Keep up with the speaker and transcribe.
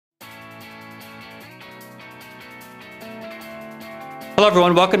Hello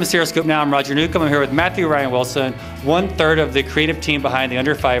everyone, welcome to Scoop Now. I'm Roger Newcomb. I'm here with Matthew Ryan Wilson, 1/3 of the creative team behind the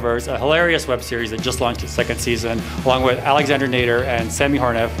Under Fivers, a hilarious web series that just launched its second season, along with Alexander Nader and Sammy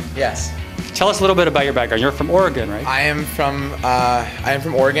Horneff. Yes. Tell us a little bit about your background. You're from Oregon, right? I am from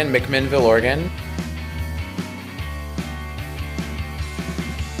Oregon, McMinnville, Oregon.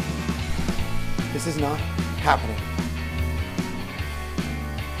 This is not happening.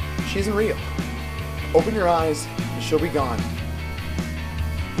 She isn't real. Open your eyes and she'll be gone.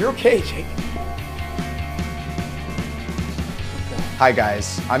 You're okay, Jake. Hi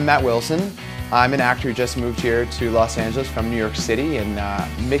guys, I'm Matt Wilson. I'm an actor who just moved here to Los Angeles from New York City, and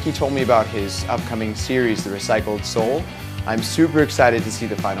Mickey told me about his upcoming series, The Recycled Soul. I'm super excited to see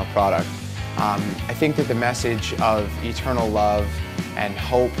the final product. I think that the message of eternal love and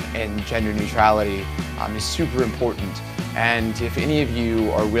hope and gender neutrality is super important. And if any of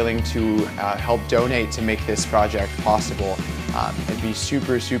you are willing to help donate to make this project possible, it'd be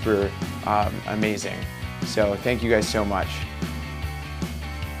super amazing. So thank you guys so much.